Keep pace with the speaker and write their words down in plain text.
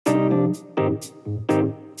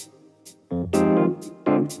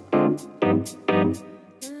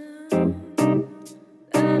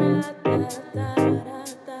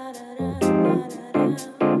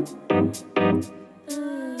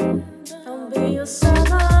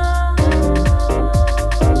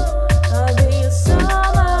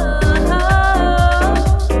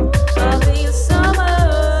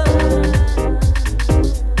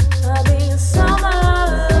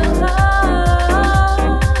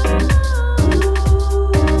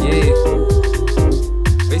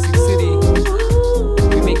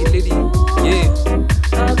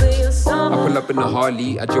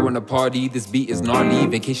I join a party, this beat is gnarly.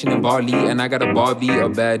 Vacation in Bali, and I got a Barbie, a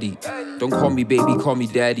baddie. Don't call me baby, call me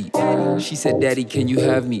daddy. She said, daddy, can you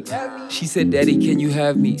have me? She said, daddy, can you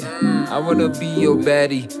have me? I wanna be your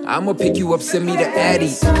baddie. I'ma pick you up, send me to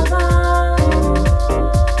Addy.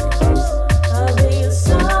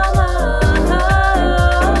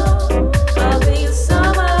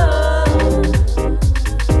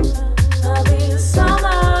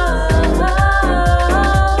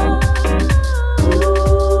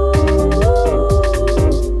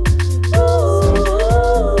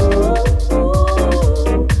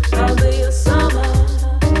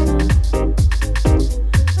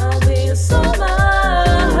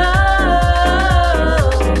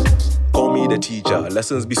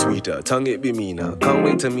 Lessons be sweeter, tongue it be meaner. Can't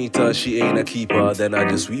wait to meet her, she ain't a keeper. Then I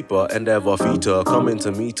just sweep her, endeavor feet her. Coming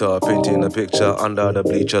to meet her, painting a picture under the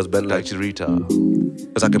bleachers, bent like Chirita.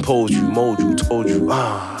 Cause I can pose you, mold you, told you,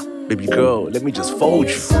 baby girl, let me just fold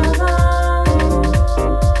you.